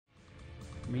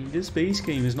I mean, this base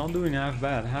game is not doing half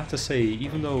bad, I have to say,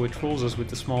 even though it trolls us with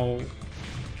the small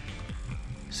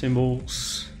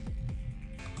symbols.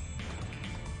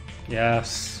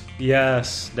 Yes,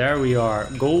 yes, there we are.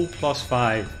 Gold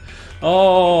 +5.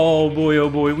 Oh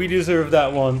boy, we deserve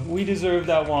that one. We deserve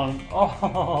that one.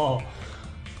 Oh.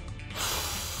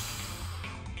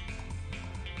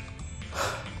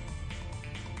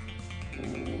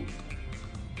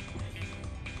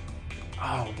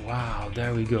 Oh wow,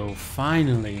 there we go,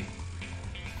 finally.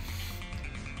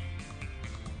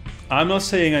 I'm not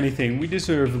saying anything, we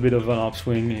deserve a bit of an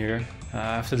upswing here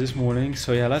after this morning.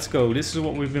 So yeah, let's go. This is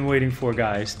what we've been waiting for,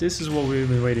 guys. This is what we've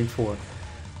been waiting for.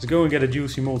 Let's go and get a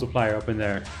juicy multiplier up in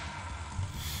there.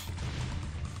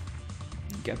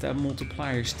 Get that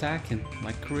multiplier stacking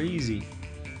like crazy.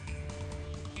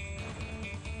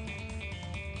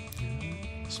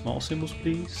 Small symbols,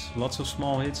 please. Lots of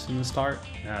small hits in the start.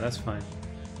 Yeah, that's fine.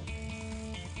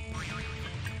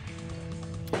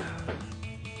 Okay.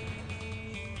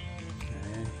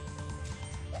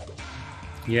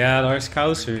 Yeah, there's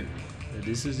Kouser.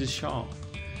 This is the shop.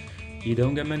 You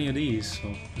don't get many of these,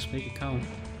 so just make it count.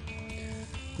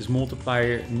 This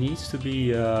multiplier needs to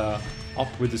be up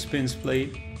with the spins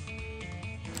played.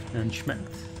 And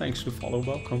schmecked. Thanks to follow,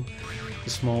 welcome.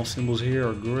 The small symbols here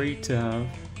are great to have.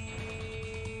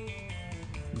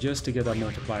 Just to get that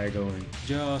multiplier going.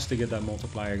 Just to get that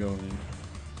multiplier going.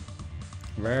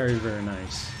 Very, very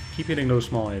nice. Keep hitting those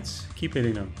small hits. Keep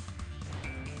hitting them.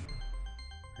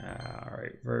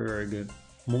 Alright, very, very good.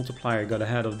 Multiplier got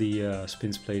ahead of the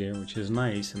spins played here, which is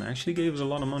nice. And actually gave us a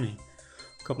lot of money.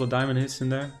 A couple of diamond hits in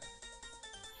there.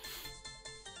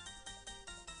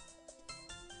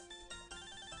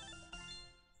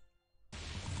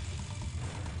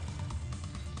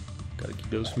 Gotta keep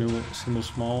those symbols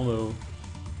small though.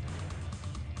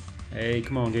 Hey,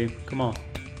 come on game, come on.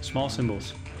 Small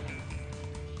symbols.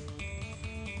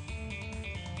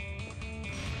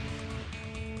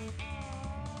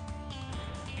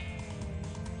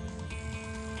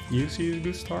 You see a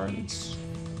good start, it's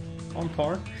on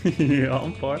par. Yeah,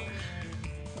 on par.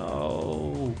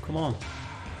 Oh, come on.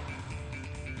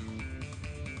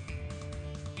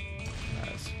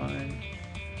 That's fine.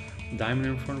 Diamond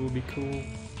in front will be cool.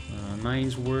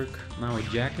 Nines work. Now a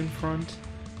jack in front.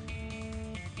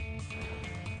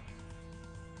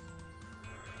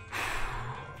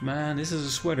 Man, this is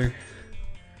a sweater.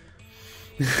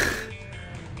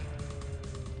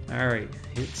 Alright,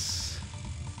 hits.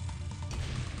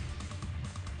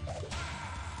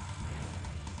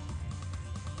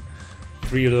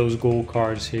 Three of those gold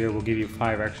cards here will give you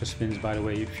 5 extra spins, by the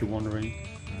way, if you're wondering.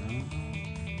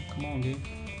 Come on, game.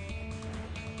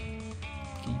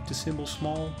 Keep the symbol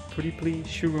small, pretty please.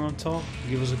 Sugar on top.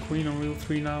 Give us a queen on reel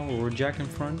 3 now, or a jack in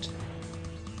front.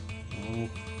 Oh.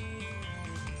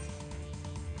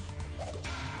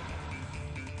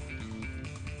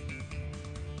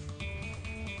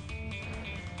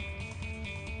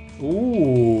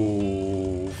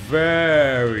 Ooh,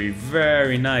 very,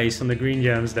 very nice on the green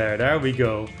gems there. There we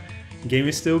go. Game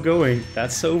is still going.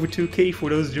 That's over 2k for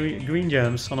those green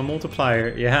gems on a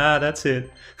multiplier. Yeah, that's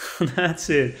it. That's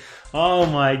it. Oh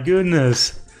my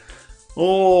goodness.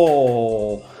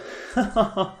 Oh.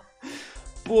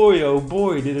 Boy, oh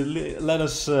boy, did it let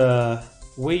us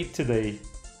wait today.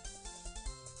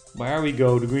 There we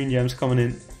go, the green gems coming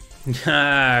in.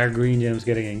 Ah, green gems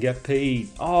getting in. Get paid.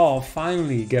 Oh,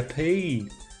 finally, get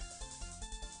paid.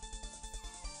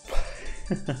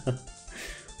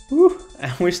 Woo,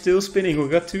 and we're still spinning. We've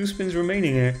got 2 spins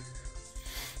remaining here.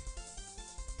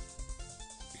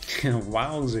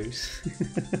 Wowzers.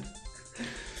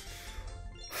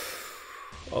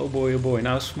 Oh boy, oh boy.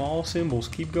 Now small symbols.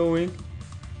 Keep going.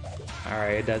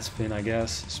 Alright, that spin, I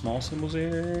guess. Small symbols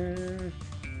here.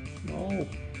 No.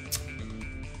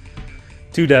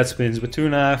 2 dead spins, but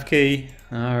 2.5k.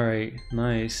 Alright,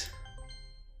 nice.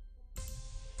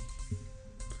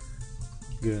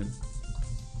 Good.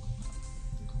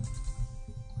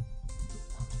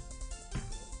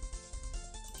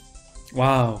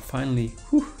 Wow, finally.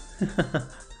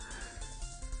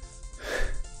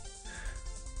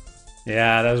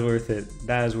 Yeah, that's worth it.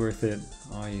 That is worth it.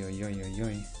 Oi, oi, oi, oi,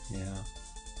 oi. Yeah.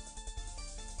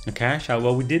 A cash out.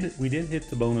 Well, we did hit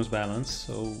the bonus balance,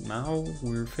 so now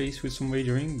we're faced with some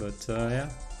wagering. But yeah,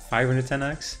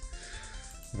 510x.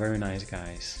 Very nice,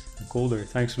 guys. Colder,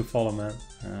 thanks for the follow, man.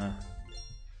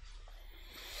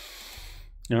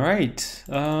 All right,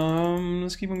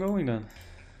 let's keep on going then.